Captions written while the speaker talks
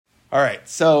All right,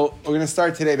 so we're going to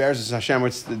start today, Be'ezus Hashem,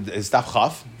 which is Daf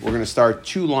Chaf. We're going to start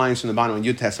 2 lines from the bottom on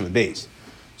Yud Tes and Beis.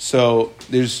 So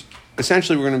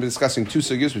essentially we're going to be discussing 2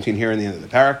 sugyos between here and the end of the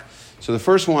parak. So the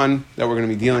first one that we're going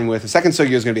to be dealing with, the second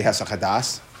sugya is going to be Hesach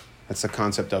Hadas. That's the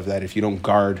concept of that if you don't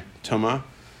guard Tumah,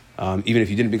 even if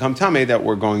you didn't become Tameh, that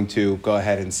we're going to go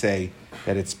ahead and say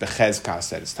that it's Bechezkas,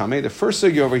 that it's Tameh. The first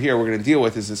sugya over here we're going to deal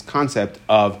with is this concept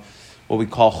of what we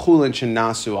call chulin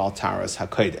shenasu al taras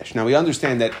hakodesh. Now we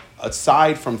understand that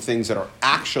aside from things that are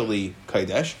actually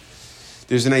kodesh,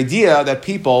 there's an idea that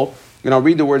people, and I'll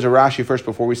read the words of Rashi first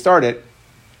before we start it,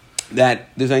 that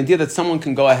there's an idea that someone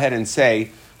can go ahead and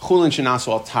say chulin shenasu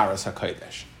al taras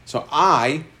hakodesh. So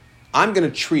I'm going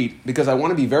to treat, because I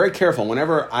want to be very careful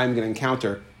whenever I'm going to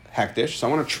encounter hektish, so I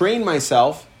want to train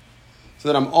myself so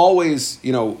that I'm always,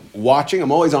 watching,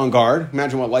 I'm always on guard.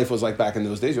 Imagine what life was like back in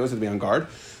those days. You always had to be on guard.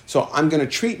 So I'm going to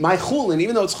treat my chulin,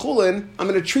 even though it's chulin, I'm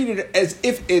going to treat it as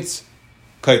if it's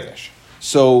kodesh.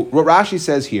 So what Rashi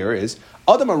says here is,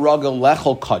 Adam aragel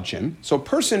lechol kachim, so a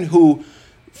person who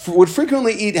would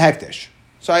frequently eat hektish.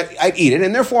 So I eat it,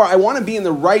 and therefore I want to be in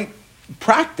the right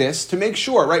practice to make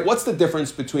sure, right? What's the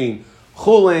difference between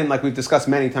chulin, like we've discussed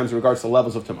many times in regards to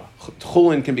levels of tumah?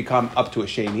 Chulin can become up to a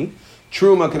sheni,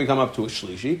 truma can become up to a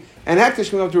shlishi, and hektish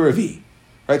can come up to a revi.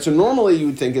 Right? So normally you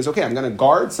would think is, okay, I'm going to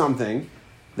guard something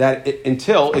that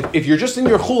until, if you're just in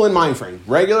your chulin mind frame,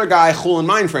 regular guy chulin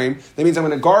mind frame, that means I'm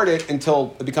going to guard it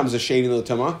until it becomes a sheni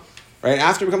l'tumah. Right?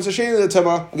 After it becomes a sheni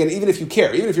l'tumah, again, even if you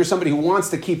care, even if you're somebody who wants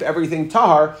to keep everything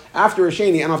tahar, after a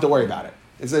sheni, I don't have to worry about it.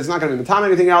 It's not going to be matam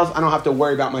anything else. I don't have to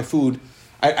worry about my food.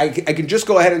 I can just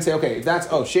go ahead and say, okay, if that's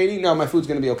sheni, no, my food's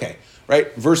going to be okay,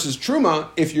 right? Versus truma,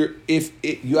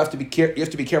 you have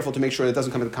to be careful to make sure that it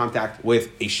doesn't come into contact with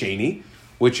a sheni,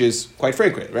 which is quite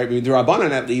frequent, right? With the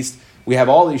Rabbanan, at least, we have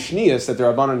all these shniyas that the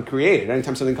Rabbanan created.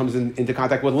 Anytime something comes into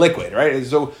contact with liquid, right?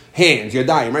 So hands,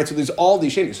 yadayim, right? So there's all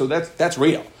these shniyas. So that's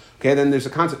real. Okay, then there's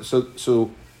a concept.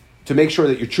 So to make sure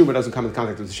that your truma doesn't come into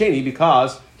contact with the sheni,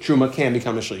 because truma can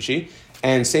become a shlishi,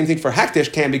 and same thing for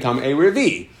hektish can become a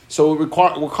revi. So it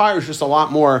requires just a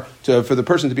lot more for the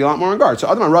person to be a lot more on guard. So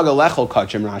Adam Raga lechol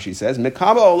kachim, Rashi says,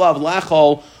 Mekaba olav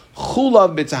lechol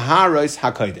chulav b'taharos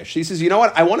hakodesh. He says, you know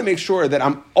what? I want to make sure that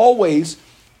I'm always,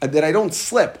 that I don't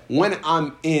slip when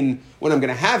I'm going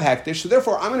to have hektish. So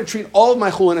therefore, I'm going to treat all of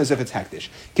my chulin as if it's hektish.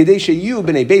 Kedei sheyu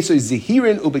b'nei beiso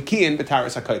zihirin ubekiyin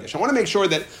b'taharos hakodesh. I want to make sure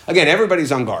that, again,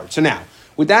 everybody's on guard. So now,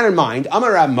 with that in mind,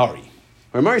 Amar Rav Mari.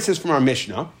 Rav Mari says from our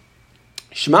Mishnah,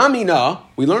 Shema Mina,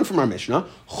 we learn from our Mishnah,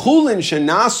 Chulin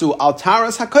shenasu al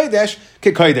taras hakodesh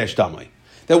kekodesh damai.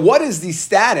 That what is the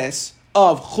status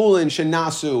of Chulin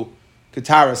shenasu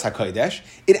ketaras hakodesh?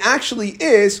 It actually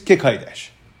is kekodesh.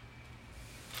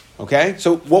 Okay,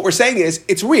 so what we're saying is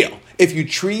it's real. If you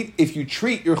treat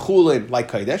your chulin like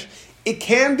kodesh, it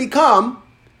can become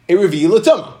a revi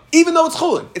l'tumah, even though it's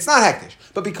chulin. It's not hektish,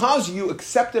 but because you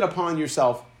accept it upon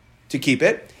yourself to keep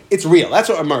it, it's real. That's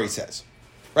what Amari says.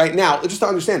 Right now, just to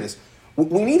understand this,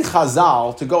 we need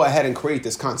Chazal to go ahead and create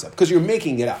this concept because you're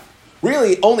making it up.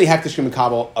 Really, only hektish can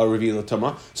makabel a revi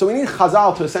l'tumah. So we need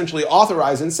Chazal to essentially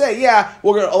authorize and say, yeah,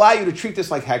 we're going to allow you to treat this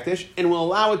like hektish, and we'll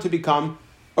allow it to become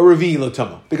a revi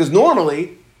l'tumah. Because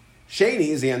normally, sheni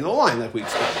is the end of the line, like we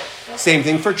explained. Same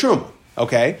thing for truma.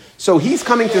 Okay? So he's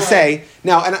coming to say,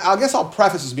 now, and I guess I'll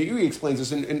preface this, Be'uri explains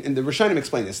this, and the Rishonim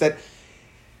explain this, that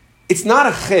it's not a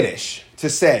chiddush to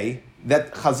say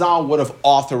that Chazal would have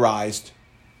authorized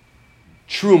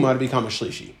truma to become a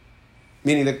shlishi.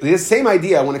 Meaning that the same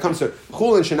idea when it comes to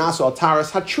chulin shenasu al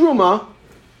taras hatruma,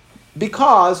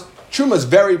 because truma is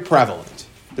very prevalent.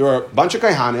 There are a bunch of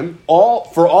kaihanim.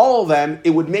 For all of them, it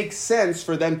would make sense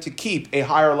for them to keep a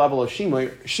higher level of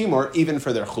shimur even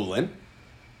for their chulin,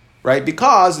 right?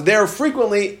 Because they're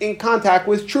frequently in contact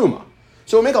with truma.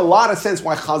 So it would make a lot of sense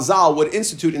why Chazal would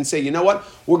institute and say, you know what,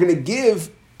 we're going to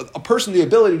give a person the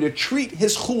ability to treat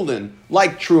his chulin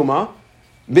like truma,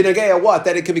 b'nagei what?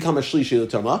 That it can become a shlishi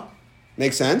l'tumah.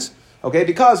 Makes sense? Okay,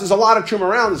 because there's a lot of truma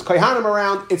around, there's kaihanim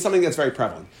around, it's something that's very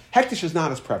prevalent. Hektish is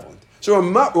not as prevalent. So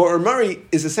what Murray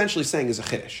is essentially saying is a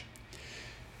chiddush.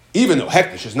 Even though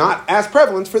hektish is not as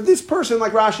prevalent for this person,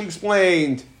 like Rashi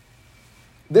explained,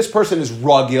 this person is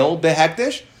ragil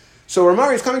behektish. So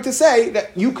Ramari is coming to say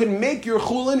that you can make your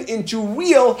chulin into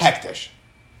real hektish.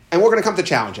 And we're going to come to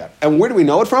challenge that. And where do we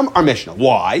know it from? Our Mishnah.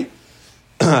 Why?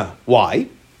 Why?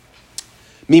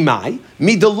 Mimai.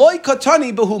 Midaloi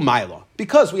katani behu maila.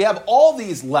 Because we have all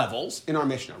these levels in our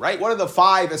Mishnah, right? What are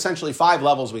the essentially five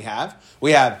levels we have?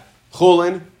 We have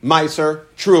chulin, meiser,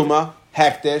 truma,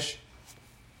 hektish,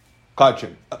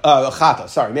 kachim,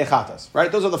 mechatas,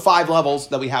 right? Those are the five levels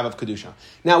that we have of kedusha.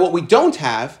 Now, what we don't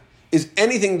have is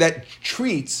anything that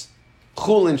treats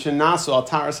chulin shenasu al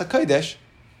taras hakodesh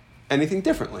anything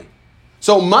differently.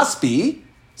 So must be,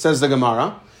 says the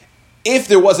Gemara, if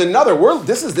there was another,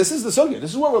 this is the sugya.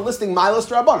 This is where we're listing milos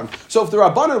to Rabbanan. So if the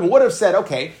Rabbanan would have said,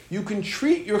 okay, you can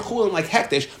treat your chulin like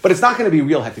hektish, but it's not going to be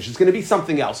real hektish. It's going to be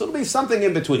something else. It'll be something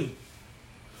in between.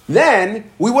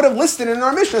 Then we would have listed in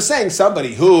our Mishnah saying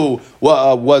somebody who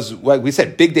was, like we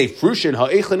said, big day frushin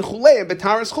ha'echlin chuleim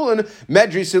b'taras chulin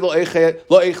medrisi lo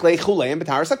echle chuleim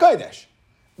b'taras hakodesh.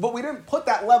 But we didn't put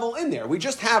that level in there. We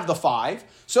just have the 5.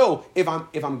 So if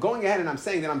I'm going ahead and I'm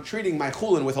saying that I'm treating my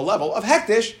chulin with a level of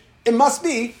hektish, it must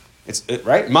be,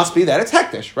 right? It must be that it's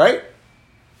hektish, right?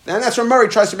 And that's where Murray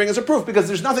tries to bring as a proof, because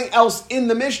there's nothing else in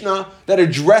the Mishnah that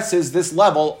addresses this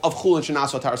level of chulin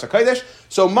shenasu al taras hakodesh.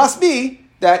 So it must be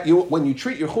that when you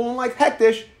treat your chulin like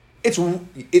hektish, it's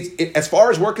as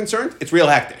far as we're concerned, it's real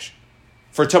hektish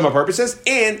for tumah purposes,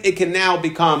 and it can now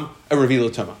become a reveal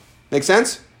tumah. Make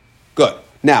sense? Good.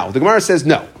 Now the Gemara says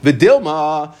no.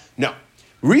 Vidilma, no.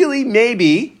 Really,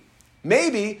 maybe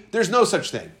there's no such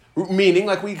thing. Meaning,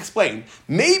 like we explained,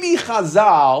 maybe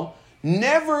Chazal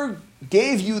never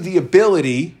gave you the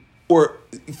ability, like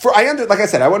I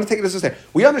said, I want to take it as a step.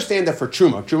 We understand that for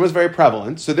Truma is very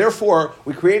prevalent, so therefore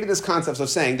we created this concept of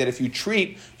saying that if you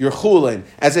treat your chulin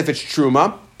as if it's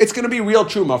Truma, it's going to be real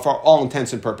Truma for all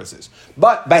intents and purposes.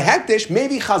 But by hektish,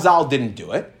 maybe Chazal didn't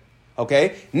do it.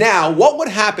 Okay? Now, what would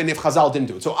happen if Chazal didn't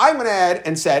do it? So I went ahead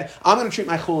and said, I'm going to treat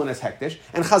my chulin as hektish,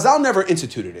 and Chazal never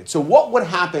instituted it. So what would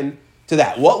happen to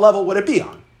that? What level would it be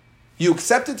on? You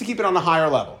accepted to keep it on a higher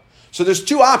level. So there's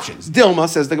 2 options. Dilma,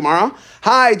 says the Gemara.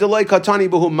 Hi, delay katani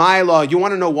buhu maila. You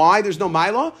want to know why there's no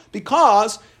maila?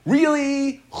 Because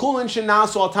really, chulin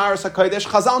shenasu al taras hakodesh,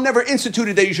 Chazal never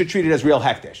instituted that you should treat it as real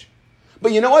hektish.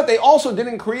 But you know what? They also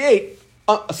didn't create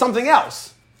something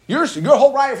else. Your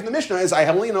whole raya from the Mishnah is I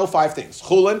only know 5 things: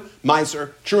 chulin,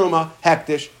 meiser, truma,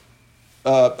 hektish,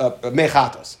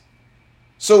 mechatos.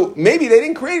 So maybe they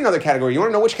didn't create another category. You want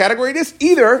to know which category it is?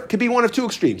 Either it could be one of 2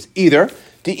 extremes. Either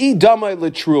the idama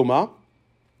letruma,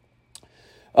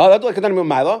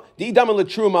 the idama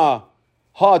letruma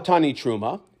ha-tani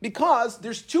truma, because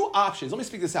there's 2 options. Let me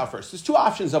speak this out first. There's 2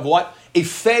 options of what a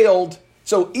failed.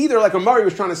 So either, like Amari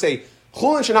was trying to say,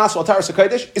 chulin shenasu al taras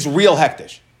hakodesh is real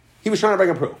hektish. He was trying to bring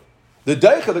a proof. The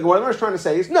daicha, the Gemara is trying to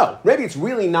say is no. Maybe it's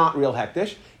really not real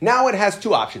hektish. Now it has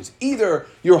 2 options. Either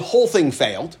your whole thing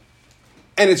failed,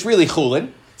 and it's really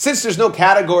chulin. Since there's no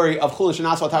category of chulin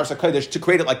shenasu al taras hakodesh to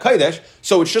create it like kodesh,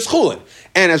 so it's just chulin.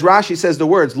 And as Rashi says the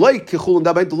words, what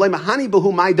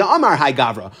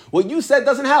you said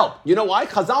doesn't help. You know why?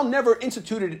 Chazal never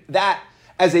instituted that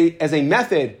as a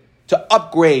method to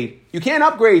upgrade. You can't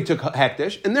upgrade to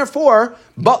hektish, and therefore,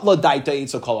 batla daita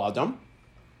itza kol adam.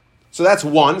 So that's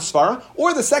one svara.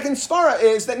 Or the second svara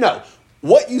is that no,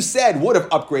 what you said would have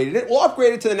upgraded it. We'll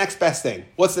upgrade it to the next best thing.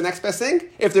 What's the next best thing?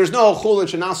 If there's no chulin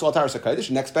shenasu al taras hakodesh,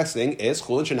 the next best thing is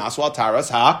chulin shenasu al taras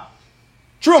ha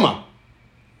truma.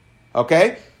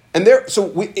 Okay, and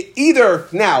either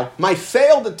now my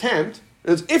failed attempt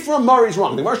is if Ramari's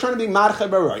wrong. The Gemara is trying to be madcha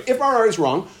barari. If Ramari's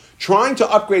wrong, trying to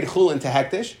upgrade chulin to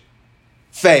hektish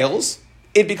fails.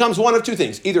 It becomes one of 2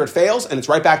 things. Either it fails and it's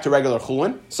right back to regular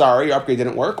chulin. Sorry, your upgrade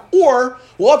didn't work. Or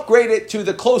we'll upgrade it to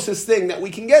the closest thing that we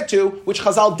can get to, which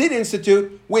Chazal did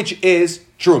institute, which is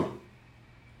truma.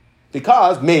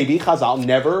 Because maybe Chazal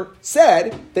never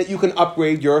said that you can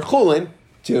upgrade your chulin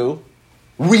to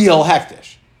real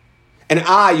hektish. And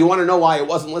you want to know why it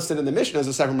wasn't listed in the Mishnah as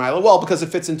a separate mila? Well, because it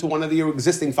fits into one of the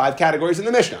existing 5 categories in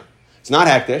the Mishnah. It's not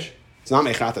hektish. It's not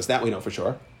mechatas. That we know for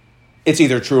sure. It's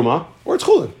either truma or it's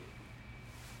chulin.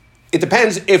 It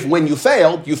depends if when you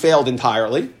failed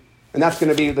entirely, and that's going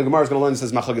to be, the Gemara is going to learn, it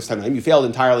says machlokes tanaim, you failed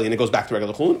entirely and it goes back to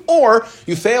regular chulin, or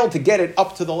you failed to get it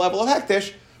up to the level of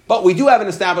hektish, but we do have an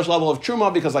established level of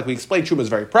truma, because like we explained, truma is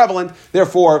very prevalent,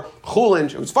 therefore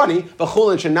chulin, it was funny, but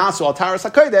chulin shenasu al taras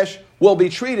hakodesh will be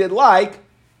treated like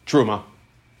truma.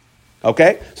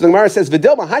 Okay? So the Gemara says,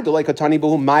 V'dilma haidolei katani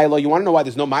buhu maila. You want to know why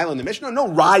there's no maila in the Mishnah? No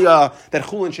raya that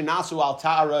chulin shenasu al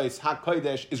taras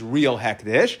hakodesh is real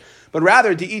hektish, but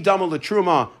rather di'idama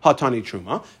l'truma hatani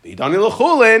truma, v'idani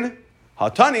l'chulin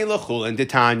hatani l'chulin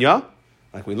ditanya.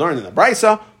 Like we learned in the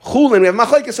Brisa, chulin, we have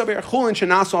machlekes over here, chulin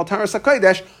shenasu al taras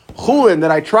hakodesh, chulin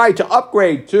that I tried to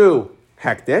upgrade to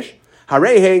hektish,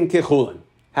 harehen kechulin,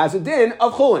 has a din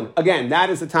of chulin. Again,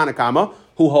 that is the Tanakama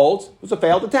who holds, it was a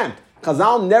failed attempt.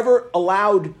 Chazal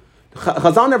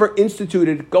never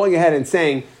instituted going ahead and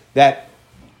saying that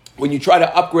when you try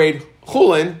to upgrade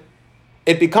chulin,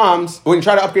 when you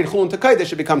try to upgrade chulin to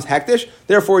kodesh, it becomes hektish.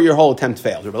 Therefore, your whole attempt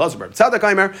fails. No,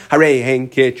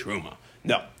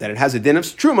 that it has a din of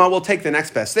truma. We'll take the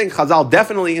next best thing. Chazal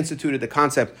definitely instituted the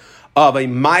concept of a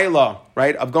Maila,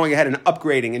 right, of going ahead and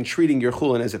upgrading and treating your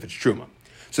chulin as if it's truma.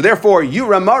 So therefore, you,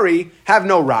 Ramari, have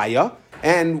no raya,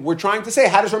 and we're trying to say,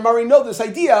 how does Ramari know this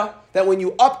idea that when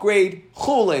you upgrade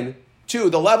chulin to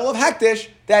the level of hektish,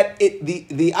 that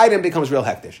the item becomes real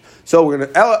hektish? So we're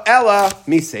going to, Ella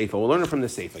mi seifa, we'll learn it from the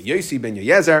seifa. Yosi ben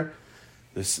Yezer,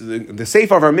 the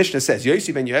seifa of our Mishnah says,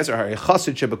 Yosi ben Yezer, a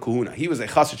chassid shebekahuna. He was a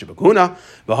chassid shebekahuna,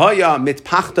 v'haya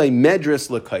mitpachtay medris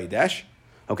lekaidesh.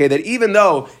 Okay, that even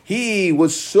though he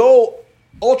was so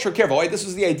ultra careful, right? This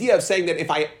is the idea of saying that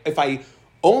if I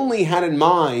only had in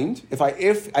mind, if I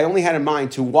only had in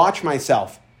mind to watch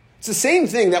myself, it's the same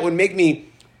thing that would make me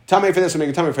tummy for this or make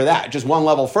a tummy for that, just one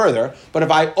level further. But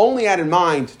if I only had in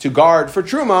mind to guard for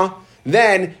truma,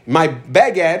 then my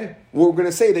beged, we're going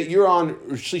to say that you're on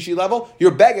shlishi level.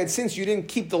 Your beged, since you didn't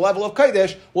keep the level of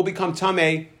kodesh, will become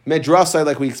tamei medrasa,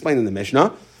 like we explained in the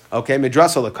Mishnah. Okay,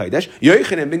 medrasa lekaidesh.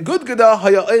 Yochanan ben Gudgada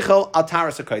haya eichel al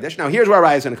taras lekaidesh. Now here's where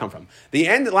Raya is going to come from.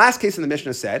 The last case in the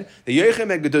Mishnah said the Yochanan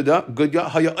ben Gudgada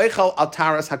haya eichel al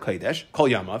taras hakaidesh kol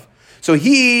yamav. So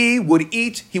he would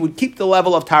keep the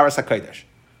level of taras hakaidesh.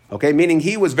 Okay, meaning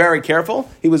he was very careful.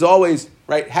 He was always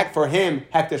right. For him,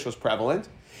 hektish was prevalent,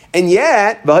 and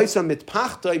yet v'haisa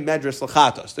mitpachtay medras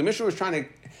lechatos. The Mishnah was trying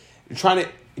to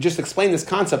just explain this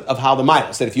concept of how the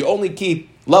miles that if you only keep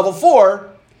level 4.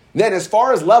 Then as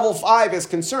far as level 5 is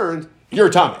concerned, you're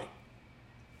tummy.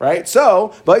 Right?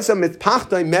 So, Baisa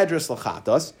mitpachtay medras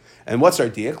lachatas, and what's our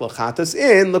diak? Lachatas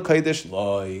in l'kaidish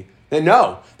loy. Then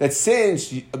no, that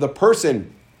since the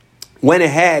person went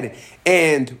ahead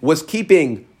and was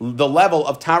keeping the level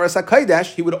of Taras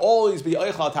HaKodesh, he would always be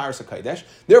Eichel Taras HaKodesh.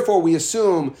 Therefore, we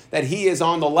assume that he is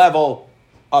on the level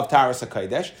of Taras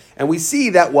HaKodesh. And we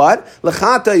see that what?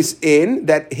 Lechata is in,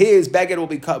 that his beged will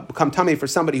become tummy for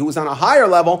somebody who is on a higher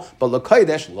level, but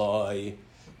L'Kodesh, loy.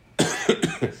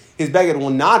 His beged will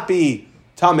not be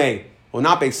tummy, will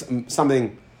not be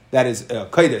something that is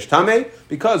Kodesh tummy,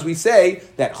 because we say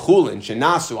that Chulin,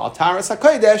 Shenasu, Al Taras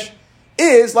HaKodesh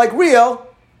is like real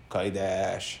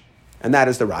Kodesh. And that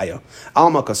is the Raya.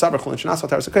 Alma Kasavar Chulin, Shenasu, Al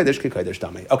Taras HaKodesh, Ki Kodesh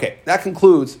tummy. Okay, that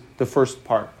concludes the first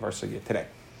part of our sugya today.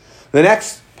 The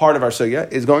next part of our sugya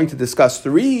is going to discuss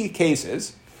 3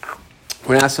 cases. We're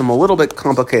going to ask some a little bit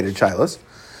complicated shilas.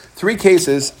 3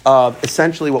 cases of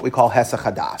essentially what we call hesach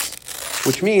hadas,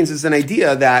 which means it's an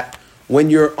idea that when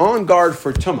you're on guard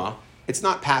for tumah, it's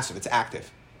not passive, it's active.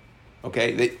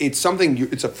 Okay? It's something,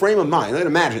 it's a frame of mind. Let's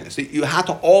imagine this. You have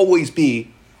to always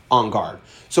be on guard.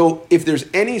 So if there's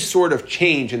any sort of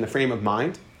change in the frame of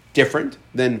mind, different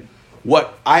than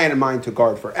what I had in mind to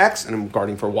guard for X and I'm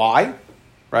guarding for Y,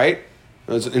 right?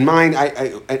 In mind,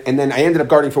 and then I ended up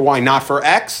guarding for Y, not for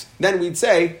X, then we'd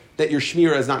say that your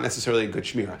shmira is not necessarily a good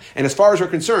shmira. And as far as we're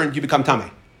concerned, you become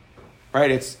tamei, right?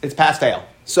 It's past fail.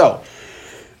 So,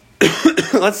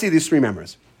 let's see these 3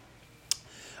 members.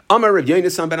 Amar Rav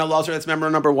Yonasan ben Elazar, that's member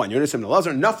number 1. Yonasan ben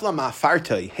Elazar, nafla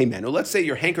ma'afartei heimenu. Let's say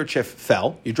your handkerchief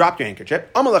fell, you dropped your handkerchief,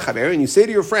 Amar lechaber, and you say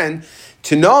to your friend,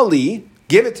 Tinali,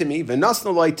 give it to me,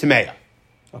 v'nasna loy tameya.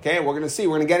 Okay, we're going to see.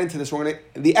 We're going to get into this.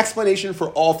 The explanation for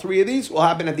all 3 of these will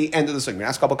happen at the end of the segment.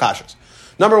 Ask a couple kashas.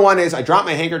 Number 1 is I drop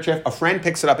my handkerchief. A friend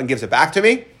picks it up and gives it back to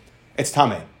me. It's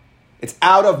tamei. It's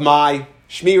out of my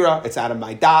shmira. It's out of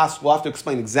my das. We'll have to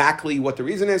explain exactly what the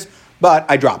reason is, but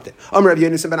I dropped it. Rav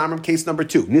Yonasan ben Amram, case number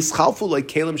 2. Nischalfu like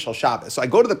kalim shel Shabbos. So I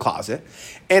go to the closet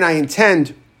and I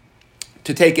intend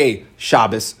to take a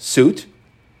Shabbos suit.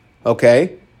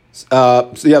 Okay,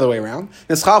 so the other way around.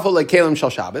 Nischalfu like kalim shel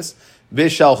Shabbos.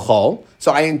 Bishel chol.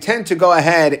 So I intend to go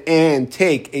ahead and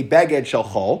take a beged shel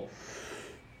chol,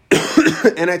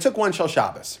 and I took one shel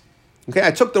Shabbos. Okay,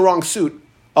 I took the wrong suit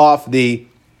off the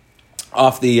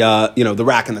the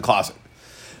rack in the closet.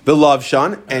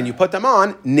 V'lavshan, and you put them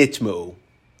on nitmu.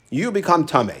 You become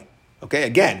tamei. Okay,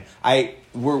 again,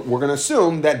 we're going to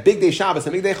assume that Big Day Shabbos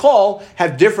and Big Day Chol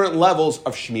have different levels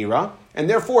of shmira, and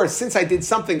therefore, since I did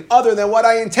something other than what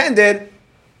I intended,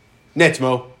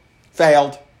 nitmu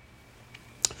failed.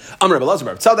 Amar Rabbi Elazar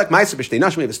bar Tzadok ma'aser b'shtei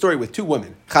nashim. We have a story with 2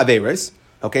 women, chaveres.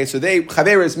 Okay, so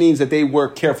chaveres means that they were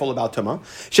careful about tumah.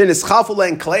 Shenischafu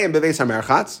le'en kleim beveis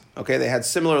hamerchatz. Okay, they had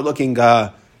similar looking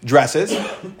dresses,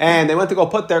 and they went to go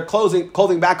put their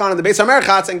clothing back on in the beis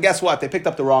hamerchatz, and guess what? They picked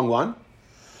up the wrong one.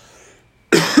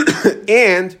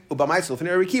 And ubamaisel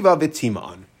f'nei rikiva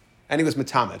v'timan, and he was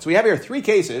metamet. So we have here 3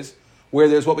 cases where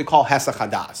there's what we call hesach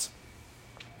hadas.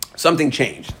 Something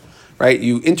changed, right?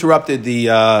 You interrupted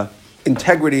the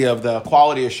integrity of the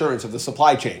quality assurance of the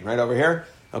supply chain, right over here,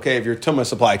 okay, of your tumah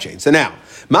supply chain. So now,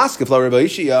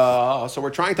 so we're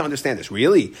trying to understand this,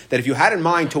 really, that if you had in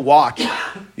mind to watch,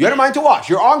 you're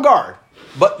on guard,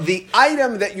 but the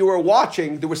item that you were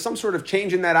watching, there was some sort of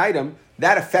change in that item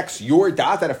that affects your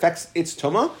dot, that affects its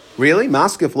tuma? Really?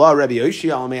 Maskif la Rabbi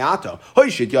Yoshi al me'ato.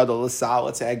 Hoishit yadol l'sal.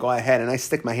 Let's say I go ahead and I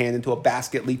stick my hand into a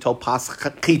basket, litol pas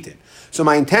chitin. So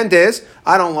my intent is,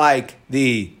 I don't like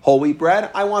the whole wheat bread,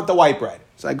 I want the white bread.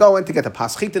 So I go in to get the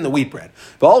pas chitin, the wheat bread.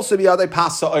 But also b'yadei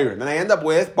pas sa'orim. And I end up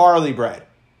with barley bread.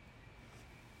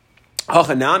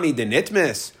 Hachanami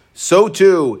denitmis. So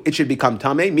too, it should become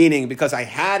tameh, meaning because I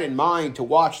had in mind to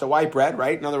watch the white bread,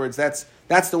 right? In other words, that's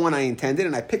the one I intended,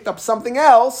 and I picked up something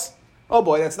else. Oh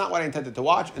boy, that's not what I intended to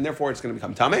watch, and therefore it's going to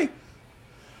become tameh.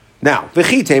 Now,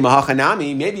 v'chite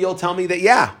mahachanami, maybe you'll tell me that,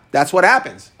 yeah, that's what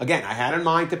happens. Again, I had in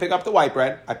mind to pick up the white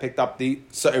bread. I picked up the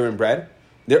sa'irim bread.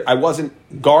 I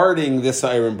wasn't guarding the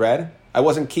sa'irim bread. I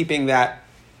wasn't keeping that,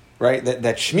 right,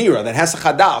 that shmira, that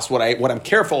hesachadas, what I'm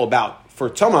careful about for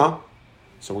tumah.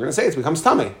 So we're going to say it becomes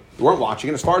tameh. You weren't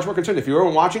watching it. As far as we're concerned, if you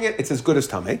weren't watching it, it's as good as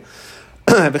tameh.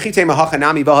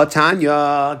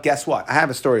 Guess what? I have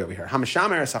a story over here.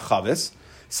 Hamashamer Sachavis,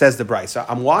 says the Brisa.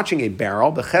 I'm watching a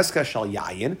barrel. Becheska shal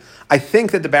yayin. I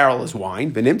think that the barrel is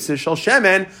wine. Benimtze shal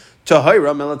shemen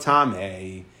tahira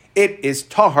milatame. It is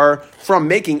tahar from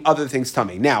making other things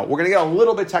tameh. Now we're going to get a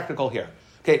little bit technical here.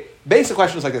 Okay, basic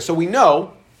questions like this. So we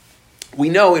know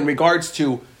in regards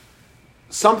to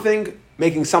something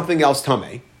making something else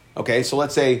tameh. Okay, so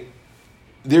let's say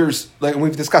there's, like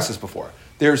we've discussed this before,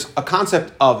 there's a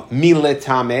concept of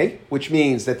miletame, which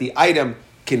means that the item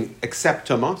can accept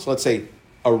tumah. So let's say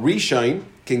a rishain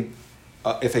can,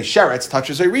 if a sheretz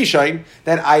touches a rishain,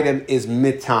 that item is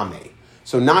mitame.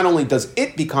 So not only does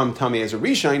it become tameh as a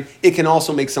rishain, it can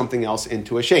also make something else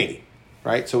into a sheni,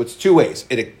 right? So it's two ways.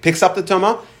 It picks up the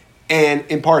tumah and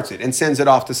imparts it and sends it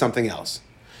off to something else.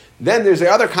 Then there's the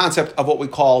other concept of what we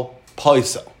call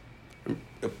paisa.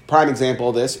 A prime example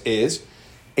of this is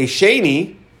a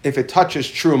sheni, if it touches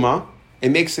truma, it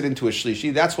makes it into a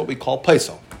shlishi. That's what we call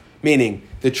paisel, meaning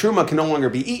the truma can no longer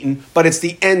be eaten, but it's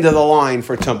the end of the line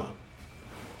for tumah.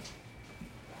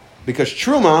 Because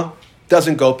truma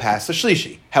doesn't go past the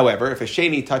shlishi. However, if a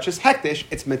sheni touches hektish,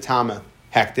 it's metama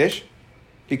hektish,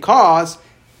 because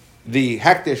the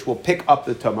hektish will pick up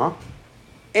the tumah,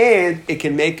 and it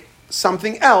can make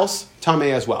something else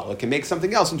tameh as well. It can make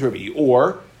something else into a revi,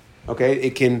 or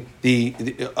it can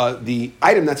the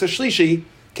item that's a shlishi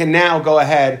can now go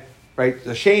ahead, right?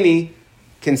 The sheni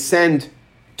can send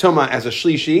tumah as a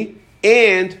shlishi,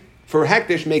 and for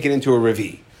hektish make it into a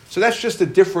revi. So that's just a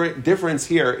difference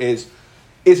here. Is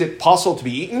it possible to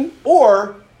be eaten,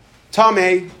 or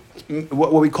tameh,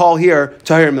 what we call here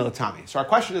tahir milatame? So our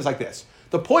question is like this: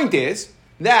 the point is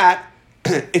that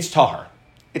it's tahar.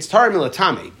 It's tahar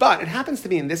milatame, but it happens to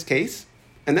be in this case,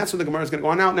 and that's what the Gemara is going to go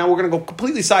on now. Now we're going to go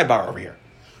completely sidebar over here.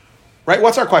 Right?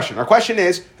 What's our question? Our question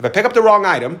is, if I pick up the wrong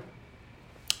item,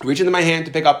 reach into my hand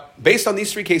to pick up, based on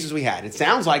these three cases we had, it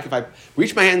sounds like if I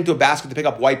reach my hand into a basket to pick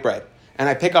up white bread, and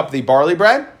I pick up the barley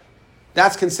bread,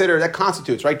 that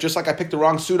constitutes, right? Just like I picked the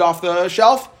wrong suit off the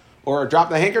shelf, or dropped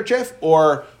the handkerchief,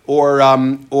 or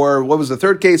what was the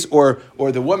third case, or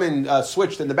the woman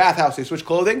switched in the bathhouse, they switched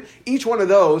clothing. Each one of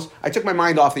those, I took my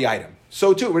mind off the item.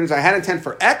 So too, when I had intent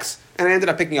for X, and I ended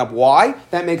up picking up Y,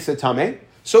 that makes it tameh.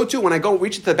 So too, when I go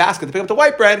reach into the basket to pick up the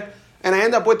white bread, and I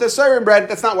end up with the sa'irim bread,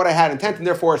 that's not what I had intent, and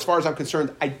therefore, as far as I'm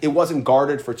concerned, it wasn't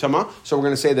guarded for tumah, so we're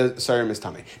going to say the sa'irim is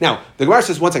tameh. Now, the Gemara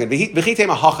says, one second,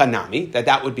 v'chitema hachanami,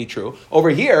 that would be true. Over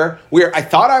here, where I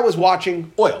thought I was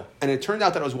watching oil, and it turned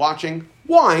out that I was watching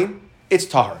wine, it's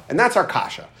tahar, and that's our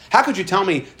kasha. How could you tell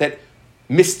me that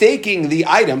mistaking the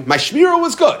item, my shmira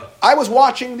was good, I was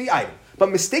watching the item, but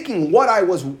mistaking I knew what I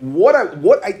was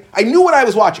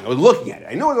watching. I was looking at it.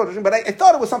 I knew what I was watching, but I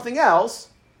thought it was something else.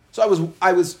 So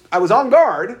I was on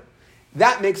guard.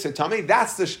 That makes it tameh.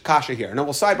 That's the kasha here. And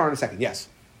we'll sidebar in a second. Yes.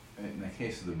 In the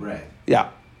case of the bread. Yeah.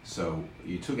 So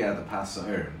you took out the pas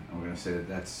sa'irim, and we're going to say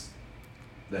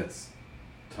that's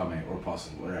tameh or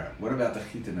possible, whatever. What about the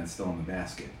chitin that's still in the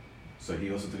basket? So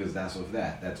he also took his das off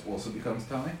that. That also becomes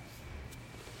tameh.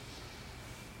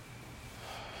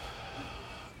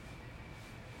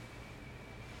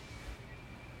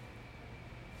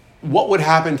 What would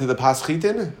happen to the pas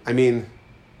chitin? I mean,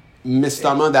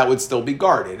 mistama, that would still be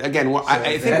guarded. Again, so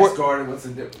I think we're guarded. What's the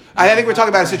difference? I think we're talking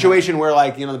about a situation where,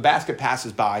 like, the basket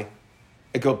passes by.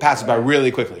 It passes by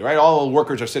really quickly, right? All the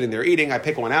workers are sitting there eating. I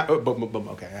pick one out. Oh, boom, boom, boom.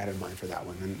 Okay, I had in mind for that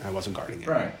one, and I wasn't guarding it.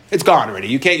 Right. It's gone already.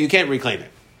 You can't reclaim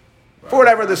it. Right. For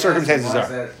whatever the circumstances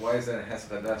are. Why is that a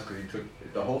hesachadas? Because you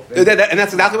took the whole thing. And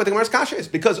that's exactly what the Gemara's kasha is.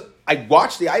 Because I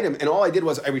watched the item, and all I did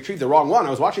was I retrieved the wrong one.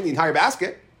 I was watching the entire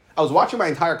basket. I was watching my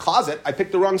entire closet. I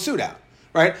picked the wrong suit out,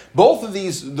 right? Both of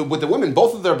these, with the women,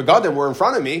 both of their begadim were in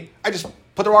front of me. I just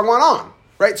put the wrong one on,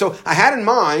 right? So I had in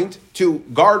mind to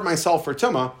guard myself for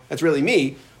tumah. That's really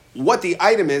me. what the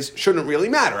item is shouldn't really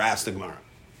matter, asked the Gemara.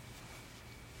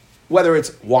 Whether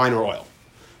it's wine or oil.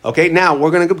 Okay, now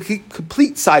we're going to go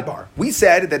complete sidebar. We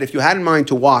said that if you had in mind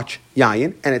to watch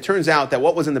yayin, and it turns out that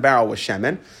what was in the barrel was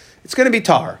shemen, it's going to be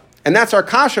tahar. And that's our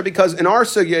kasha, because in our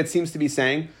sugya it seems to be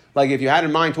saying, like if you had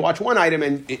in mind to watch one item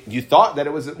and you thought that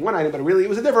it was one item, but really it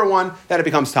was a different one, that it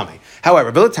becomes tamei.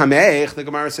 However, the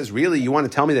Gemara says, really, you want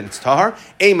to tell me that it's tahar?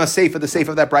 Ema seifa, the seifa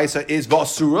of that brisa is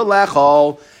v'asura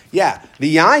lechol. Yeah,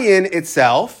 the yayin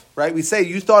itself, right? We say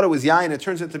you thought it was yayin, it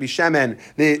turns out to be shemen.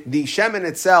 The shemen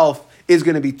itself is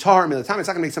going to be tahar milatam. It's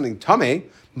not going to make something tamei,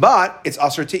 but it's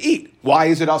usher to eat. Why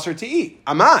is it usher to eat?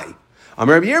 Amai.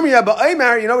 Amar Rabbi Yirmiyah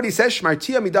ba'omer, you know what he says?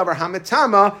 Shmartia midavar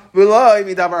hametama v'loi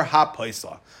midavar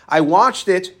hapoisla. I watched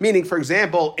it, meaning, for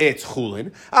example, it's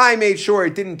chulin. I made sure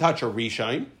it didn't touch a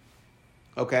rishon,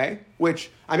 okay? Which,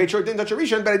 I made sure it didn't touch a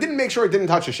rishon, but I didn't make sure it didn't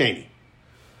touch a sheni.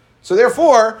 So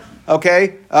therefore,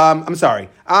 okay,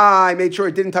 I made sure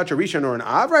it didn't touch a rishon or an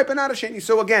av, right, but not a sheni.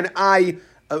 So again,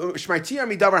 shmartia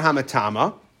midavar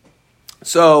hametama.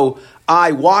 So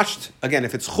I watched, again,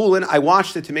 if it's chulin, I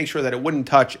watched it to make sure that it wouldn't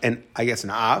touch an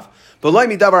av. But loy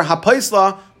midavar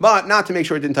hapaisla, but not to make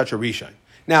sure it didn't touch a rishon.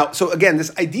 Now, so again,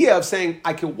 this idea of saying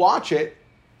I could watch it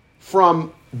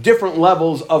from different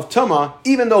levels of tuma,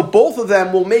 even though both of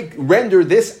them will render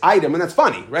this item, and that's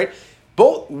funny, right?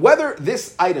 Both, whether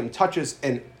this item touches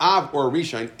an av or a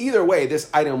rishon, either way,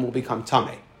 this item will become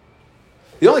tamei.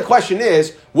 The only question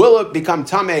is, will it become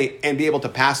tamei and be able to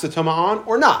pass the tuma on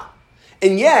or not?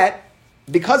 And yet,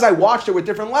 because I watched it with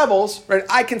different levels, right,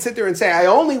 I can sit there and say I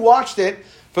only watched it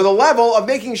for the level of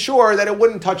making sure that it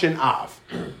wouldn't touch an av.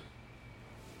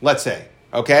 Let's say,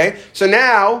 okay? So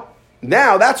now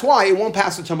that's why it won't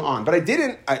pass the tuma on. But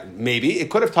maybe it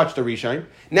could have touched the rishon.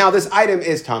 Now this item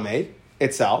is tamei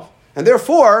itself. And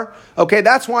therefore, okay,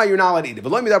 that's why you're not allowed to eat it.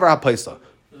 But let me never have paisla.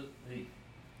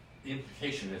 The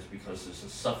implication is because there's a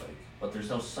suffix, but there's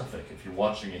no suffix. If you're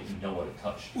watching it, you know what it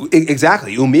touched.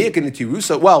 Exactly. Umiyik and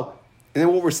nitirusa. Well, and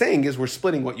then what we're saying is we're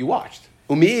splitting what you watched.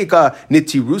 Umiyika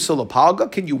nitirusa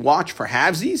lapalga. Can you watch for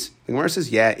halvesies? The Gemara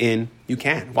says, yeah, you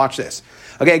can. Watch this.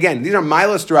 Okay, again, these are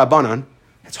milas d'Rabbanan.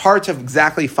 It's hard to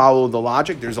exactly follow the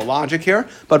logic. There's a logic here.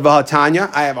 But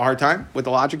Vahatanya, I have a hard time with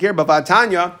the logic here. But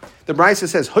Vahatanya, the Brisa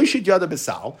says, Hoshid yada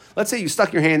besal. Let's say you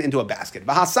stuck your hand into a basket.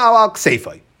 Vahasal al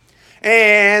ksefai.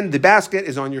 And the basket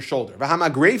is on your shoulder.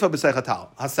 Vahamagrefa b'seichatal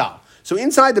hasal. So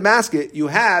inside the basket, you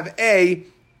have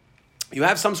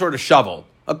some sort of shovel,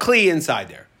 a kli inside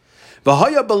there.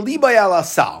 Vahaya belibay al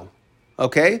asal.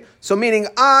 Okay? So meaning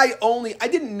I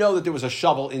didn't know that there was a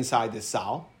shovel inside this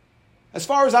sal. As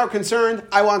far as I'm concerned,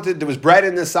 there was bread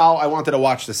in the sal, I wanted to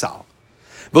watch the sal.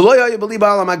 V'lo belibay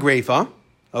al magrefa.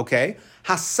 Okay?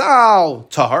 Hasal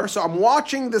tahar. So I'm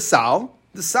watching the sal.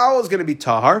 The sal is going to be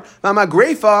tahar.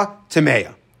 Magrefa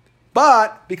temeya.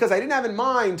 But because I didn't have in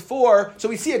mind so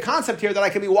we see a concept here that I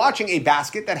can be watching a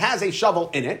basket that has a shovel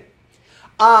in it.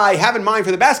 I have in mind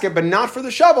for the basket, but not for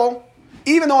the shovel.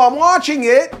 Even though I'm watching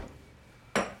it,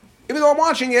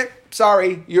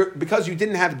 sorry, because you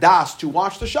didn't have das to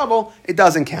watch the shovel, it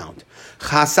doesn't count.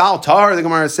 Chasal tahar, the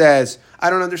Gemara says, I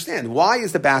don't understand. Why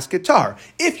is the basket tahar?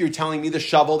 If you're telling me the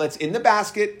shovel that's in the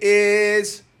basket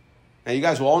is... Now, you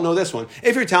guys will all know this one.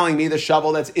 If you're telling me the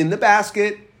shovel that's in the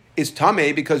basket is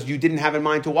tamei because you didn't have in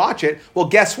mind to watch it, well,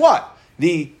 guess what?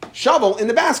 The shovel in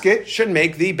the basket should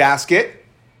make the basket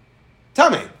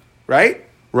tamei, right?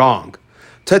 Wrong.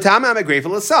 Tatama megrefa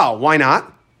l'sal. Why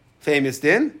not? Famous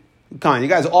din. Come on, you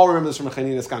guys all remember this from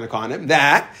Chanina's Kanakanim,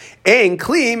 that ein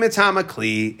kli mitama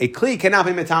kli. A kli cannot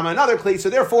be mitama another kli. So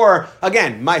therefore,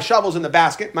 again, my shovel's in the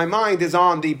basket. My mind is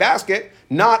on the basket,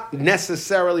 not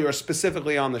necessarily or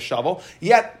specifically on the shovel.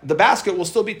 Yet the basket will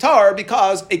still be tar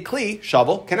because a kli,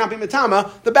 shovel, cannot be mitama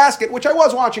the basket, which I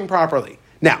was watching properly.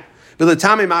 Now,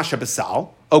 v'letame masha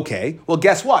basal. Okay, well,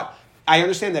 guess what? I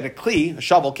understand that a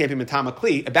shovel can't be mitama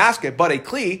kli, a basket, but a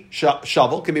kli,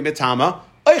 shovel, can be mitama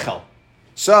oichel.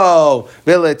 So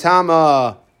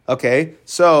vilatama, okay.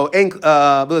 So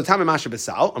vilatama masha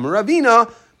besal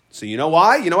amaravina. So you know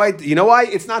why? You know why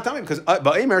it's not tamei because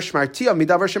ba'emer shmartia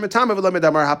midavar shematama v'lo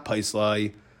midamar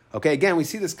hapaislai. Okay, again we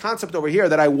see this concept over here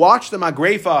that I watched the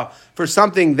magrefa for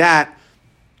something that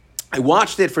would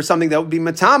be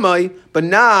matamai, but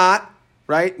not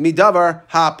right midavar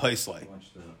hapaislai.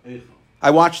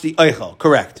 I watched the eichel.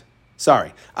 Correct.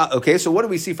 Sorry. Okay, so what do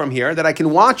we see from here? That I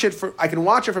can watch it from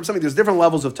something. There's different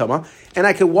levels of tuma, and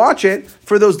I can watch it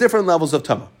for those different levels of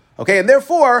tuma. Okay, and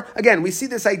therefore, again, we see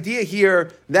this idea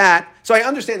here that. So I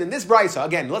understand in this brisa.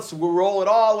 Again, we'll roll it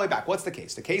all the way back. What's the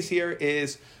case? The case here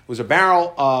was a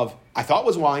barrel of I thought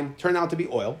was wine, turned out to be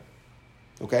oil.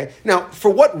 Okay? Now, for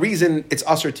what reason it's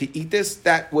usher to eat this,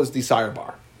 that was the sire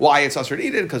bar. Why it's usher to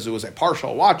eat it? Because it was a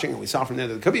partial watching, and we saw from there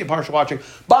that it could be a partial watching.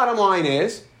 Bottom line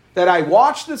is that I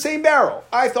watched the same barrel.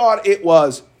 I thought it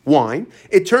was wine.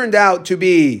 It turned out to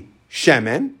be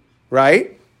shemen,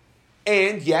 right?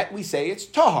 And yet we say it's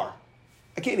tahar.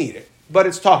 I can't eat it, but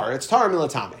it's tahar. It's tahar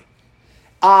milatame.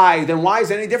 Then why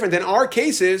is it any different than our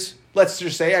cases? Let's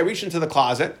just say I reached into the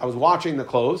closet, I was watching the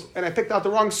clothes, and I picked out the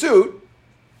wrong suit.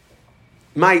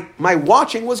 My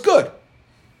watching was good.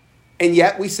 And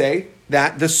yet we say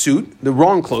that the suit, the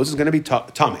wrong clothes, is going to be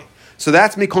tameh. So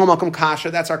that's mikol makom kasha.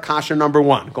 That's our kasha number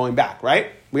 1. Going back, right?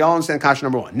 We all understand kasha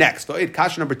number 1. Next,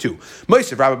 kasha number 2.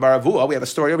 Moisef Rabbi Baravua. We have a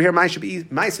story over here.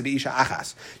 Ma'aseh isha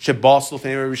achas shebasel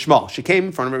fnei Rabbi Shmuel. She came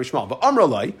in front of Rabbi Shmuel. But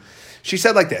amrolai, she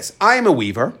said like this: I am a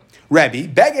weaver. Rebbe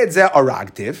beged ze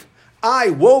aragtiv. I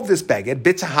wove this beged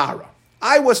b'tahara.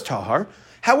 I was tahar.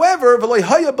 However, v'loy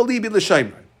haya belibi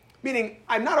l'shaymer. Meaning,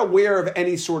 I'm not aware of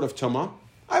any sort of tumah.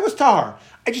 I was tahar.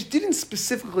 I just didn't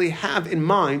specifically have in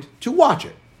mind to watch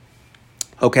it.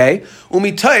 Okay?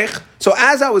 Umiteich. So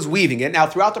as I was weaving it, now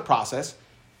throughout the process,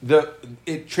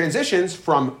 it transitions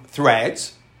from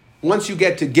threads. Once you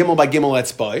get to gimel by gimel et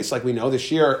spice, like we know, the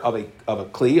shear of a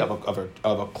kli,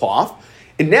 of a cloth,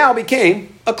 it now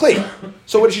became a kli.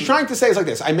 So what she's trying to say is like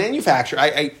this: I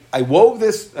wove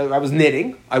this. I was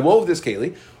knitting. I wove this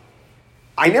keli.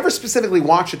 I never specifically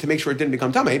watched it to make sure it didn't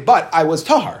become tameh, but I was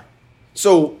tahar.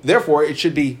 So therefore, it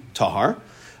should be tahar.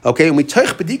 Okay, and we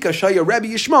teich bedika shaya Rabbi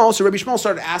Yishmael. So Rabbi Yishmael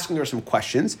started asking her some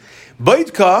questions.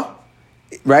 Baidka,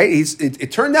 right?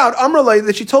 It turned out Amrullah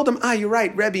that she told him, you're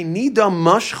right, Rabbi nida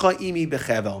mashcha imi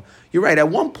bechevel. You're right. At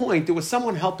one point, there was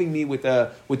someone helping me with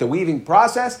the weaving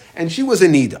process, and she was a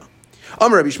nida.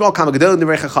 Amr Rabbi Yishmael kama gadol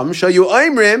nivrei chacham shayu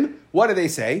aimrim. What do they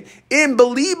say? Im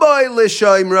belibay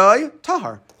l'shaymrai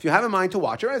tahar. If you have in mind to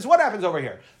watch it, so what happens over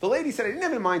here? The lady said, I didn't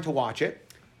have in mind to watch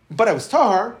it, but I was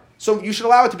tahar, so you should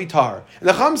allow it to be tahar. And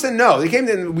the Chacham said no. They came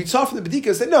in, we saw from the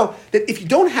Bedika, said no, that if you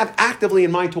don't have actively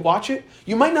in mind to watch it,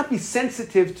 you might not be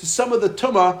sensitive to some of the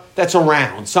tumah that's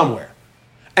around somewhere.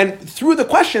 And through the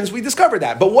questions, we discovered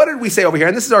that. But what did we say over here?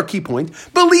 And this is our key point.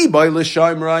 Belibay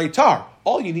l'shaymrai tahar.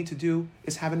 All you need to do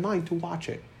is have in mind to watch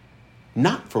it.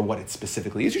 Not for what it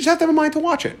specifically is. You just have to have in mind to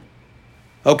watch it.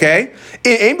 Okay?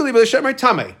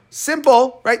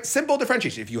 Simple, right? Simple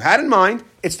differentiation. If you had in mind,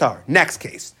 it's tahar. Next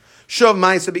case. Shov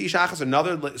ma'isa be'isha achas.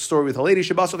 Another story with a lady.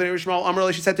 She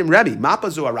said to him, Rebbe,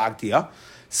 mapazu aragtia.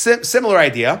 Similar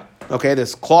idea. Okay,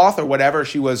 this cloth or whatever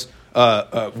she was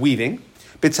weaving.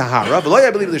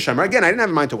 B'tzahara. Again, I didn't have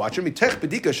in mind to watch it.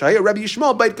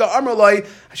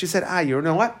 She said, you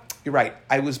know what? You're right.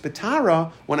 I was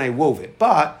betara when I wove it,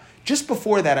 but just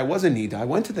before that, I was a nida. I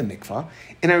went to the mikvah,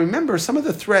 and I remember some of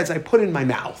the threads I put in my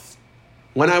mouth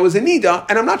when I was a nida,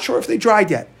 and I'm not sure if they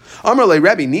dried yet. I put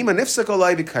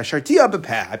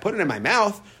it in my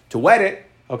mouth to wet it,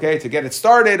 okay, to get it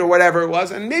started or whatever it was,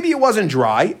 and maybe it wasn't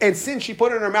dry. And since she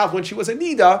put it in her mouth when she was a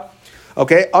nida,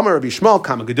 okay, Amar Rabbi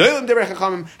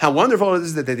Shmuel, how wonderful it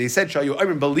is that they said,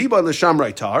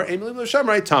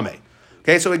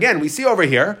 okay, so again, we see over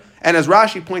here, and as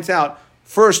Rashi points out,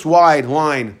 first wide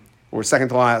line, or second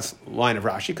to last line of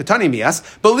Rashi, Katani Mias,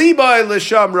 Belibay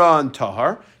l'shamran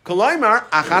tahar, Kalaimar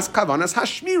achas kavanas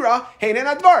hashmira heinen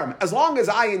advarim. As long as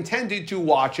I intended to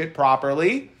watch it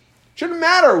properly, shouldn't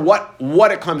matter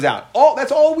what it comes out.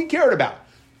 That's all we cared about.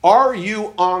 Are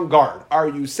you on guard? Are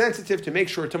you sensitive to make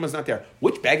sure Tumah's not there?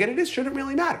 Which baguette it is shouldn't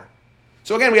really matter.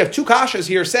 So again, we have two kashas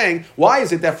here saying, why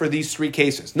is it that for these three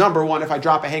cases? Number one, if I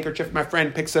drop a handkerchief, my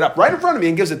friend picks it up right in front of me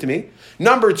and gives it to me.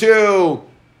 Number two,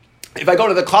 if I go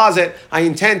to the closet, I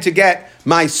intend to get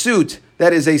my suit,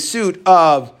 that is a suit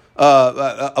of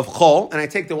chol, and I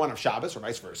take the one of Shabbos, or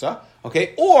vice versa.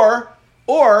 Okay, or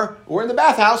we're in the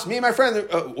bathhouse, me and my friend,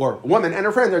 or a woman and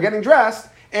her friend, they're getting dressed,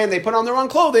 and they put on their own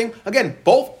clothing. Again,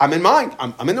 both, I'm in mind.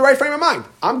 I'm in the right frame of mind.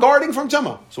 I'm guarding from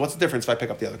tumah. So what's the difference if I pick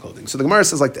up the other clothing? So the Gemara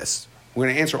says like this. We're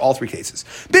going to answer all three cases.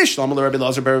 Bishlam Rabbi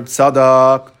Elazar ber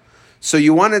Tzadak. So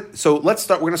let's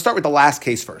start. We're going to start with the last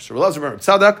case first. Rabbi Elazar ber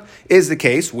Tzadak is the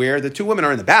case where the two women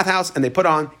are in the bathhouse and they put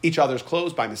on each other's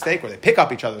clothes by mistake, or they pick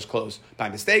up each other's clothes by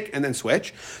mistake and then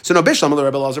switch. So no Bishlam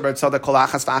Rabbi Elazar ber Tzadak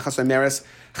kolachas v'achas v'meres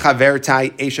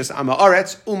chavertai eshes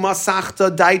amaretz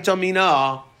umasachta daita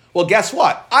mina. Well, guess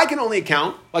what? I can only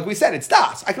account, like we said, it's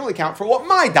das. I can only account for what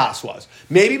my das was.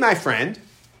 Maybe my friend.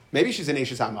 Maybe she's an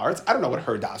Eishes HaMaretz. I don't know what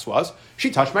her das was. She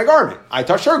touched my garment. I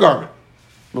touched her garment.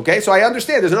 Okay, so I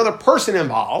understand there's another person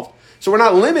involved. So we're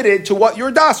not limited to what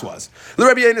your das was. The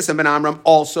Rabbi Yonasan ben Amram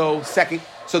also second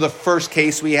So the first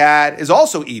case we had is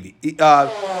also Evi. In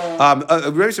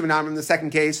the second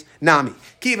case, Nami.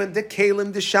 Kivan de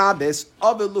Kalim de Shabbos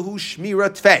Aviluhu Shmira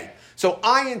Tfei. So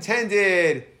I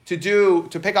intended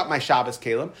to pick up my Shabbos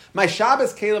Kalim. My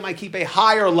Shabbos Kalim I keep a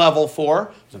higher level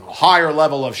for. It's a higher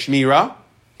level of Shmira.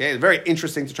 Okay, it's very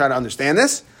interesting to try to understand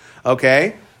this.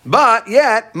 Okay, but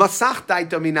yet Masach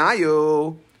Daito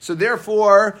Minayu. So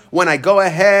therefore, when I go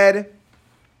ahead,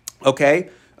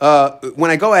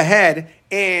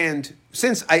 and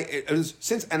since I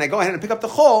go ahead and pick up the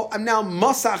chol, I'm now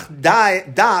Masach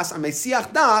Das. I'm a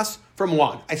Siach Das from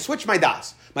one. I switched my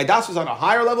Das. My Das was on a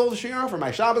higher level of Shira for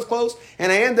my Shabbos clothes,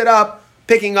 and I ended up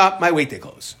picking up my weekday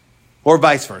clothes. Or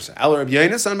vice versa. El Rabbi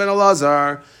Yonasan ben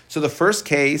Elazar. So the first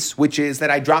case, which is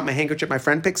that I drop my handkerchief, my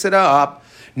friend picks it up.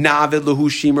 Navid luhu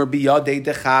shimer biyadei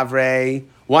dechavre.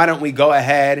 Why don't we go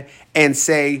ahead and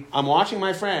say, I'm watching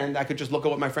my friend, I could just look at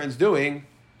what my friend's doing.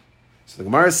 So the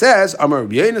Gemara says,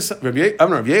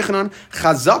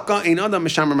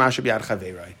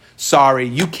 sorry,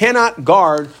 you cannot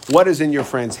guard what is in your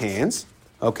friend's hands.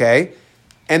 Okay?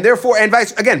 And therefore,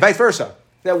 vice versa.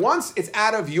 That once it's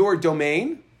out of your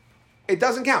domain, it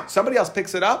doesn't count. Somebody else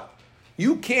picks it up.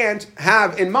 You can't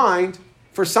have in mind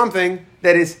for something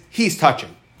that is he's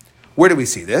touching. Where do we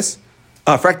see this?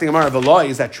 Frekting Amar of the law,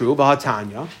 is that true?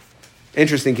 Bahatanya.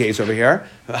 Interesting case over here.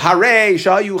 Hare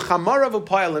shayu chamarav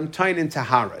upayalim tainin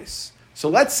taharis. So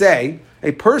let's say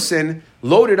a person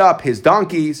loaded up his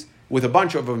donkeys with a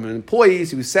bunch of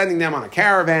employees. He was sending them on a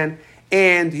caravan,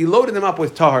 and he loaded them up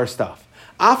with tahar stuff.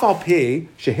 Afal pi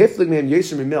shehiflig mehem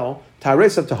yisur mimil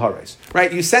taharis of taharis.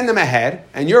 Right? You send them ahead,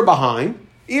 and you're behind.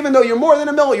 Even though you're more than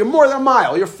a mil, you're more than a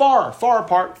mile, you're far, far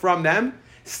apart from them.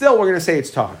 Still, we're going to say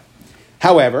it's tahar.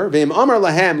 However, v'im amar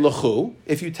lahem l'chu,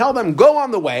 if you tell them, go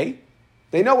on the way,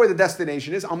 they know where the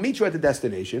destination is, I'll meet you at the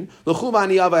destination, l'chu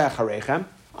v'ani avay acharechem,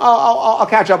 I'll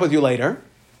catch up with you later.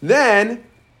 Then,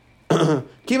 kivan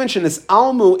shenis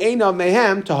almu einav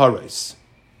mehem taharos.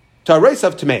 Taharos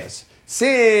of tameas.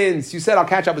 Since you said I'll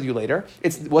catch up with you later,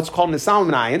 it's what's called nisal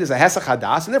minayin, is a hesach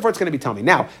hadas, and therefore it's going to be tummy.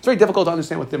 Now, it's very difficult to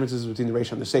understand what the difference is between the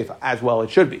reisha and the seifa, as well it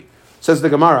should be. Says the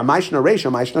Gemara, maishna reisha,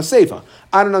 maishna seifa.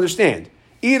 I don't understand.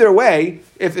 Either way,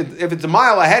 if it's a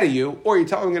mile ahead of you, or you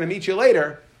tell them I'm going to meet you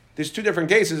later, there's two different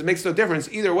cases, it makes no difference.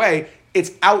 Either way, it's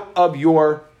out of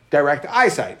your direct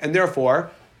eyesight. And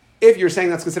therefore, if you're saying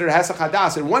that's considered hesach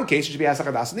hadas, in one case, it should be hesach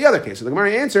hadas in the other case. So the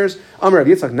Gemara answers, Amar Rav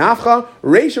Yitzchak nafcha,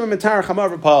 reishim mitar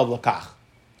chamav v'palav l'kach.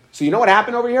 So you know what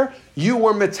happened over here? You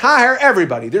were mitahar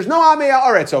everybody. There's no amei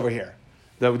haaretz over here.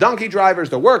 The donkey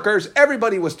drivers, the workers,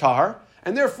 everybody was tahar,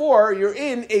 and therefore you're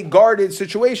in a guarded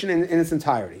situation in its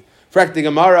entirety. Frak the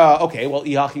Gemara, okay, well,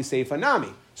 ihachi seifa nami.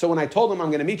 So when I told them I'm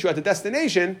going to meet you at the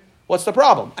destination, what's the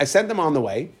problem? I sent them on the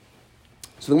way.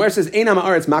 So the Gemara says, Einam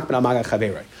haaretz makben al magad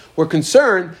chaverei. We're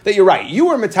concerned that you're right. You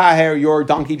were mitaher your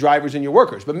donkey drivers and your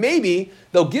workers, but maybe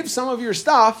they'll give some of your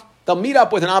stuff, they'll meet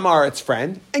up with an Amaret's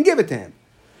friend and give it to him.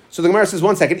 So the Gemara says,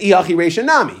 1 second, Ihachi Reisha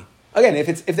Nami. Again,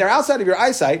 if they're outside of your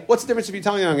eyesight, what's the difference if you're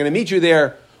telling them I'm going to meet you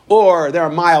there or they're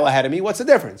a mile ahead of me? What's the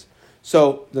difference?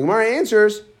 So the Gemara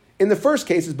answers, in the first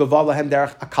case, is Bevav Lahem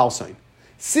Derech Akalsain.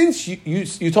 Since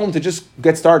you told them to just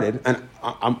get started, and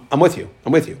I'm with you,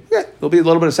 yeah, there'll be a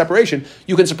little bit of separation,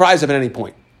 you can surprise them at any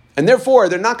point. And therefore,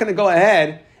 they're not going to go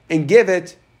ahead and give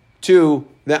it to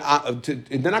they're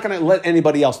not going to let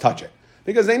anybody else touch it.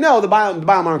 Because they know the Ba'am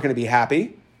aren't going to be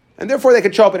happy, and therefore they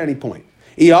could show up at any point.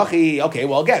 Okay,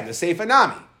 well again, the Seifa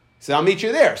Nami. So I'll meet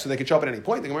you there, so they could show up at any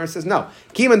point. The Gemara says no.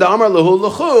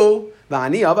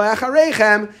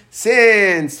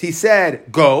 Since he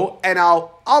said, go, and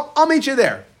I'll meet you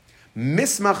there.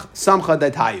 Mismach samcha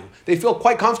datayu. They feel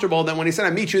quite comfortable that when he said,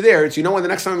 I meet you there, it's, you know when the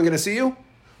next time I'm going to see you?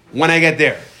 When I get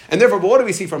there. And therefore, but what do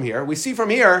we see from here? We see from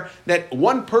here that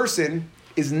one person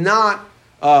is not,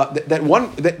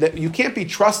 that you can't be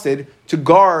trusted to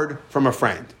guard from a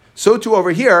friend. So too over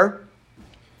here,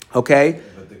 okay?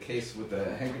 But the case with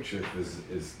the handkerchief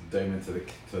is diamond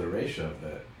to the ratio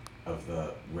of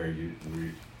the where you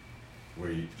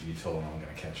told him I'm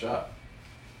going to catch up.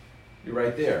 You're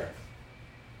right there.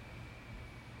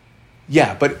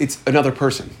 Yeah, but it's another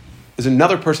person. There's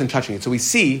another person touching it. So we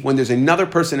see when there's another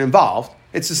person involved,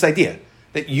 it's this idea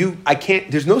that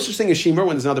there's no such thing as Shemer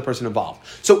when there's another person involved.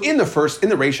 So in the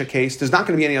Reisha case, there's not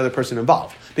going to be any other person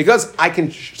involved. Because I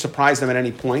can surprise them at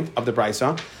any point of the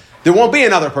Brisa, there won't be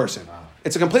another person.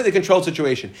 It's a completely controlled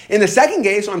situation. In the second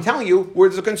case, I'm telling you, where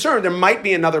there's a concern, there might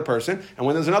be another person, and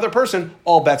when there's another person,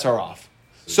 all bets are off.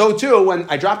 So too, when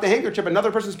I drop the handkerchief,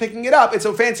 another person's picking it up, it's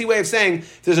a fancy way of saying,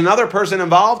 if there's another person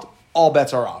involved, all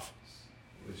bets are off.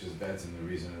 Which is bets in the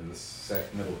reason of the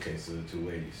middle case of the two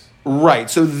ladies. Right.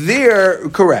 So there,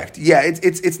 correct. Yeah,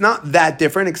 it's not that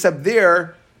different, except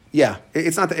there, yeah,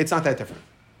 it's not that different.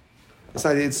 It's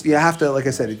not. It's you have to, like I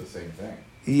said, It's the same thing.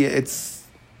 yeah, it's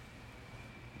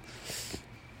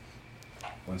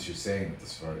Once you're saying that the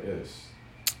Svar is,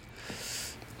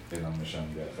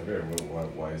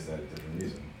 why is that a different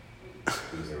reason?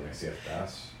 Because they were going to see a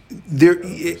das?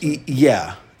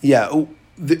 yeah.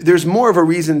 There's more of a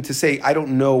reason to say I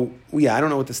don't know. Yeah, I don't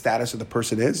know what the status of the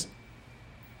person is.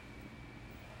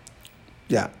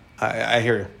 Yeah, I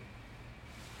hear you.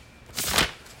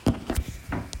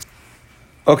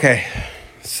 Okay,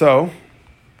 so.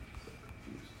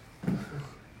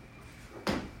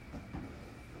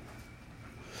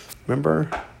 Remember?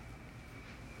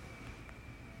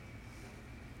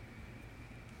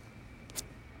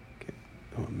 Okay,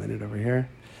 a minute over here.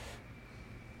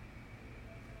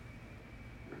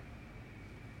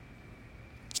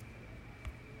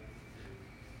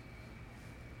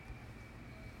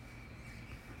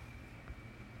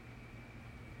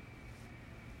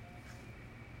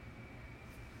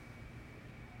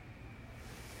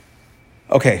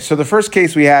 Okay, so the first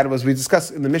case we had was we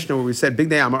discussed in the Mishnah where we said Big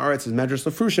Day Amaretz is Medrash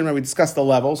Lefrushin, right? We discussed the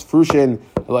levels, Frushin,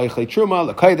 Leichle Truma,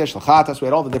 Lekaidesh, Lechatas, we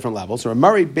had all the different levels. So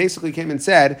Murray basically came and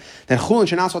said that Chulin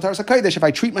Shenas Taras HaKaidesh, if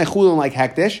I treat my Chulin like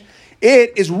Hekdesh,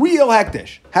 it is real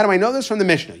Hekdesh. How do I know this? From the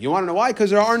Mishnah. You want to know why? Because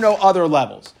there are no other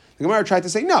levels. The Gemara tried to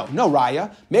say, no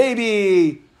Raya.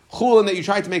 Maybe Chulin that you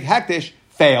tried to make Hekdesh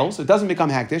fails. It doesn't become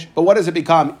Hekdesh. But what does it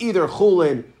become? Either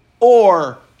Chulin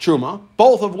or Truma,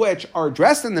 both of which are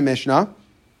addressed in the Mishnah.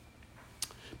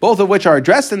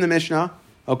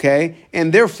 Okay,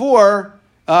 and therefore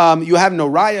you have no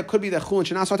raya. Could be that chulin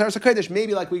shenas taras hakodesh.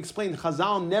 Maybe, like we explained,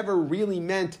 Chazal never really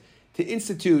meant to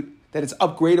institute that it's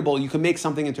upgradable. You can make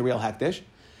something into real hekdesh.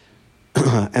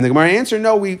 And the Gemara answered,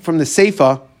 no. From the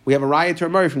Seifa, we have a raya to a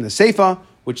Murray from the Seifa,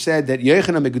 which said that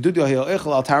Yochanan megedudio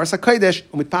ha'oichel al taras hakodesh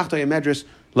umitpachto yemedrus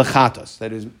lechatos.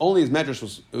 That is, only his medrash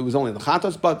was only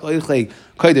lechatos, but oichle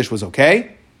kodesh was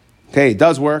okay. Okay, it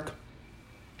does work.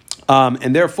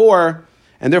 And therefore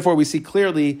we see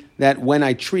clearly that when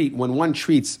one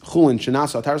treats chulin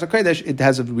shenas al taras hakodesh, it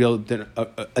has a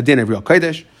din of real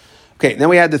kodesh. Okay, then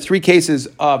we had the three cases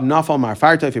of nafal mar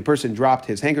farta. If a person dropped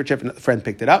his handkerchief and a friend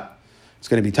picked it up, it's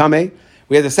going to be tameh.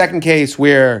 We had the second case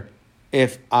where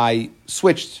if I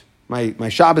switched my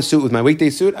Shabbos suit with my weekday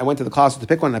suit, I went to the closet to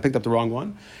pick one and I picked up the wrong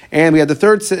one. And we had the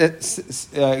third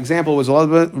example was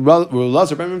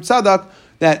Elazar ben Tzadok,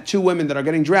 that two women that are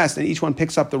getting dressed and each one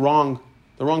picks up the wrong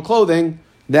clothing,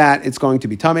 that it's going to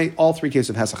be tameh. All three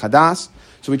cases of hesach hadas.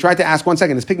 So we tried to ask, 1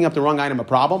 second, is picking up the wrong item a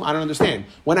problem? I don't understand.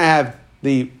 When I have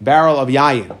the barrel of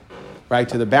yayin, right,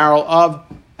 to the barrel of,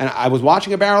 and I was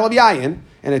watching a barrel of yayin,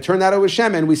 and it turned out it was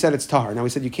shemen, we said it's tahar. Now we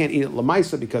said you can't eat it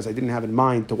lamaisa because I didn't have in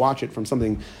mind to watch it from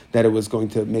something that it was going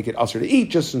to make it usher to eat,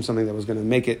 just from something that was going to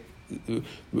make it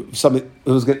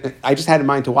I just had in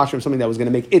mind to watch it from something that was going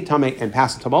to make it tameh and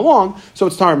pass the tameh along. So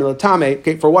it's tahar milat tameh.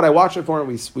 Okay, for what I watched it for,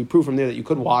 we proved from there that you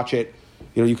could watch it.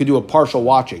 You could do a partial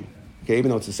watching. Okay, even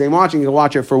though it's the same watching, you can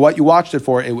watch it for what you watched it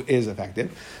for. It is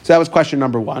effective. So that was question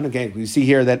number one. Again, we see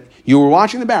here that you were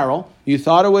watching the barrel, you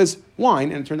thought it was wine,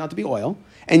 and it turned out to be oil,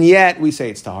 and yet we say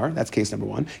it's tahar. That's case number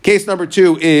one. Case number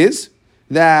two is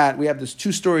that we have these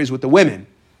two stories with the women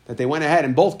that they went ahead.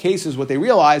 In both cases, what they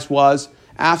realized was,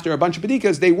 after a bunch of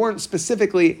bedikas, they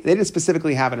didn't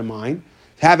specifically have it in mind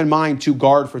to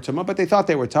guard for tumah, but they thought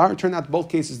they were tahar. It turned out in both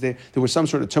cases there was some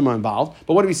sort of tumah involved.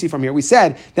 But what do we see from here? We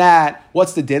said that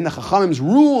what's the din? The Chachamim's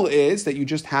rule is that you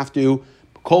just have to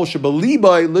kol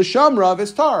shebalibai l'shamrav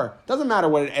is tahar. Doesn't matter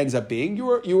what it ends up being. You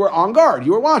were on guard.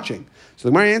 You were watching. So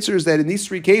the Gemara answer is that in these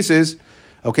three cases,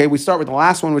 okay, we start with the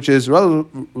last one, which is Elazar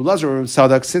ben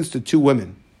Tzadok, since the two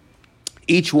women,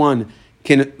 each one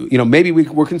can, maybe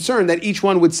we're concerned that each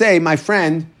one would say, my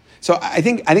friend. So I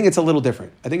think it's a little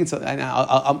different. I think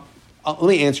I'll let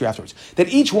me answer you afterwards. That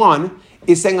each one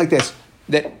is saying like this,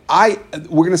 that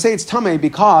we're going to say it's tameh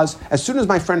because as soon as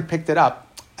my friend picked it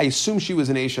up, I assume she was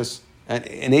an Eishes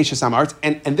Amaretz,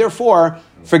 and therefore,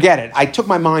 forget it. I took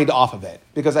my mind off of it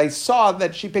because I saw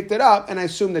that she picked it up and I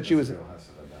assumed that she was.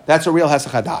 That's a real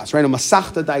hesach hadas, right? A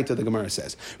masachta daita, the Gemara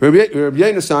says. Rabbi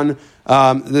Yonasan,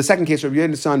 the second case, Rabbi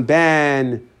Yonasan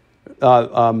ben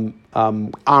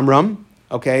Amram.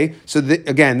 Okay, so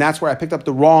again, that's where I picked up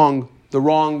the wrong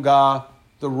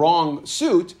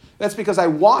suit. That's because I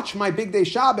watch my big day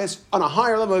Shabbos on a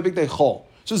higher level of big day chol.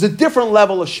 So it's a different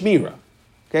level of shmira.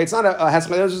 Okay, it's not a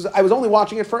heskala. I was only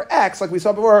watching it for X, like we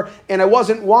saw before, and I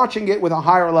wasn't watching it with a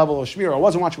higher level of shmira. I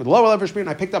wasn't watching it with a lower level of shmira, and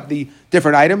I picked up the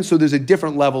different items, so there's a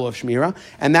different level of shmira,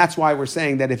 and that's why we're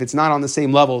saying that if it's not on the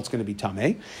same level, it's going to be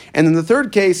tameh. And then the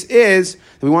third case is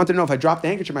that we want to know if I drop the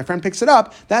handkerchief, my friend picks it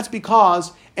up. That's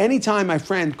because anytime my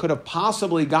friend could have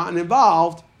possibly gotten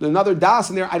involved, there's another das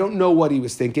in there, I don't know what he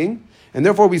was thinking, and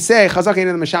therefore we say, there's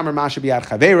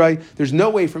no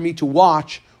way for me to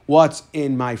watch what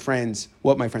my friend is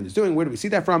doing. Where do we see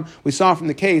that from? We saw from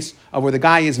the case of where the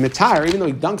guy is mitar, even though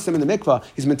he dunks them in the mikvah,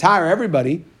 he's mitar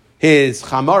everybody, his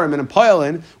chamarim and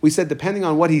poilin. We said depending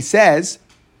on what he says,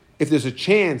 if there's a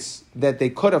chance that they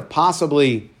could have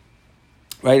possibly,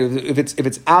 right? If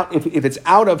it's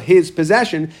out of his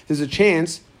possession, there's a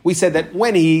chance. We said that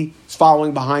when he's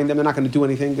following behind them, they're not going to do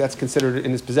anything that's considered in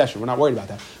his possession. We're not worried about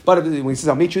that. But when he says,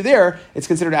 I'll meet you there, it's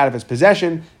considered out of his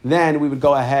possession. Then we would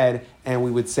go ahead and we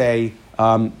would say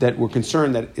that we're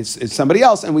concerned that it's somebody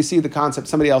else. And we see the concept,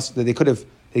 somebody else, that they could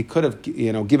have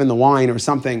given the wine or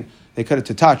something, they could have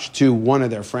to touch to one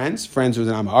of their friends who's an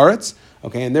Amaretz.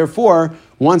 Okay, and therefore,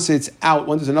 once it's out,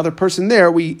 once there's another person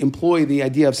there, we employ the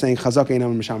idea of saying, Chazak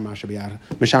einam Misham Masha B'yad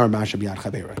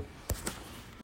Chavera.